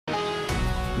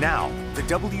Now, the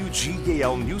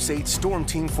WGAL News 8 Storm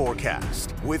Team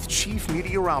forecast with Chief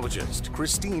Meteorologist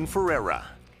Christine Ferreira.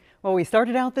 Well, we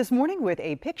started out this morning with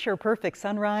a picture-perfect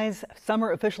sunrise.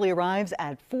 Summer officially arrives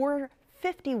at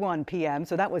 4:51 p.m.,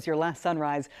 so that was your last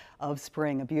sunrise of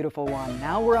spring, a beautiful one.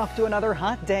 Now we're off to another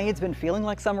hot day. It's been feeling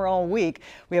like summer all week.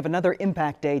 We have another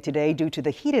impact day today due to the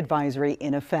heat advisory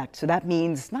in effect. So that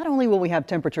means not only will we have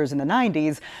temperatures in the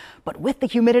 90s, but with the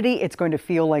humidity, it's going to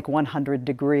feel like 100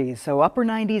 degrees. So upper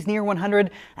 90s near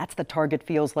 100, that's the target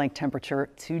feels like temperature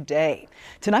today.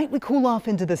 Tonight we cool off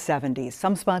into the 70s.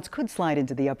 Some spots could slide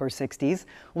into the upper 60s.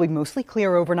 We'll be mostly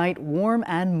clear overnight, warm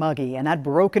and muggy. And that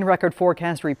broken record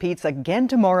forecast repeats again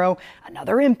tomorrow.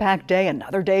 Another impact day,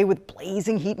 another day with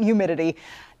blazing heat and humidity.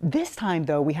 This time,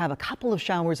 though, we have a couple of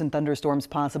showers and thunderstorms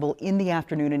possible in the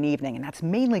afternoon and evening, and that's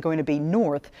mainly going to be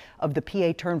north of the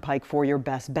PA Turnpike for your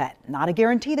best bet. Not a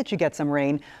guarantee that you get some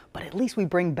rain, but at least we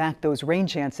bring back those rain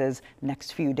chances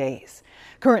next few days.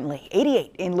 Currently,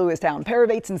 88 in Lewistown,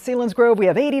 Paravates and Selinsgrove. We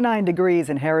have 89 degrees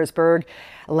in Harrisburg.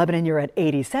 Lebanon, you're at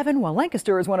 87, while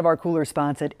Lancaster is one of our cooler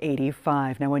spots at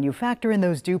 85. Now, when you factor in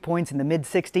those dew points in the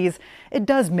mid-60s, it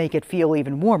does make it feel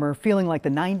even warmer, feeling like the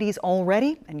 90s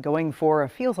already and going for a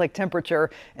feels like temperature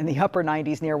in the upper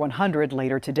 90s near 100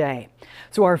 later today.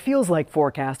 So our feels like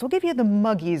forecast will give you the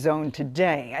muggy zone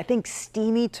today. I think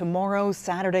steamy tomorrow,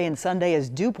 Saturday and Sunday as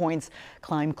dew points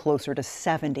climb closer to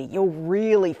 70. You'll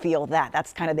really feel that.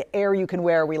 That's kind of the air you can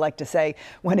wear, we like to say,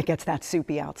 when it gets that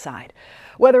soupy outside.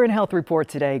 Weather and health report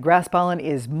today. Grass pollen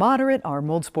is moderate. Our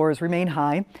mold spores remain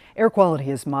high. Air quality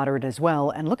is moderate as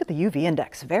well. And look at the UV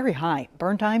index, very high.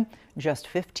 Burn time, just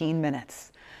 15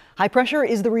 minutes. High pressure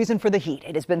is the reason for the heat.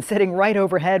 It has been sitting right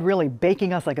overhead, really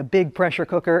baking us like a big pressure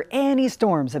cooker. Any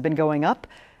storms have been going up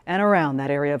and around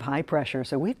that area of high pressure.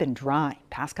 So we've been dry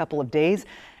past couple of days,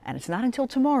 and it's not until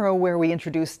tomorrow where we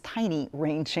introduce tiny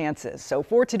rain chances. So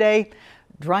for today,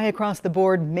 dry across the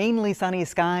board, mainly sunny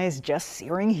skies, just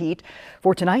searing heat.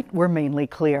 For tonight, we're mainly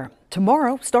clear.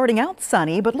 Tomorrow, starting out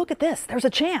sunny, but look at this. There's a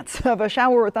chance of a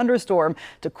shower or thunderstorm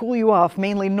to cool you off,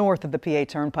 mainly north of the PA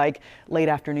Turnpike, late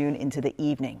afternoon into the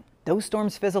evening. Those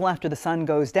storms fizzle after the sun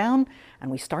goes down, and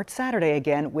we start Saturday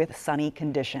again with sunny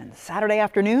conditions. Saturday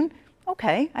afternoon,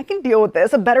 okay, I can deal with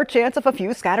this. A better chance of a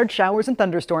few scattered showers and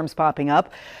thunderstorms popping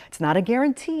up. It's not a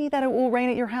guarantee that it will rain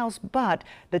at your house, but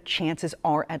the chances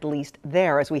are at least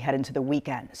there as we head into the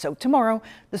weekend. So tomorrow,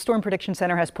 the Storm Prediction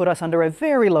Center has put us under a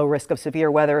very low risk of severe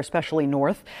weather, especially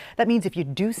north. That means if you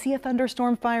do see a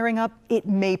thunderstorm firing up, it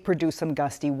may produce some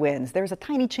gusty winds. There's a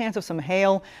tiny chance of some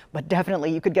hail, but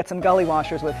definitely you could get some gully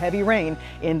washers with heavy rain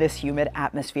in this humid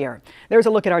atmosphere. There's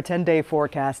a look at our 10-day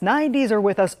forecast. 90s are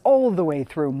with us all the way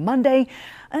through Monday,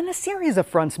 and a series of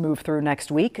fronts move through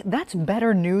next week. That's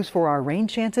better news for our rain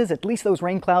chances. At least those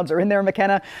rain clouds are in there,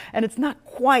 McKenna, and it's not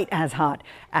quite as hot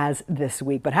as this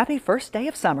week. But happy first day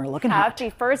of summer. Looking hot. Happy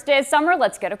first day of summer.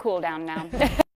 Let's get a cool down now.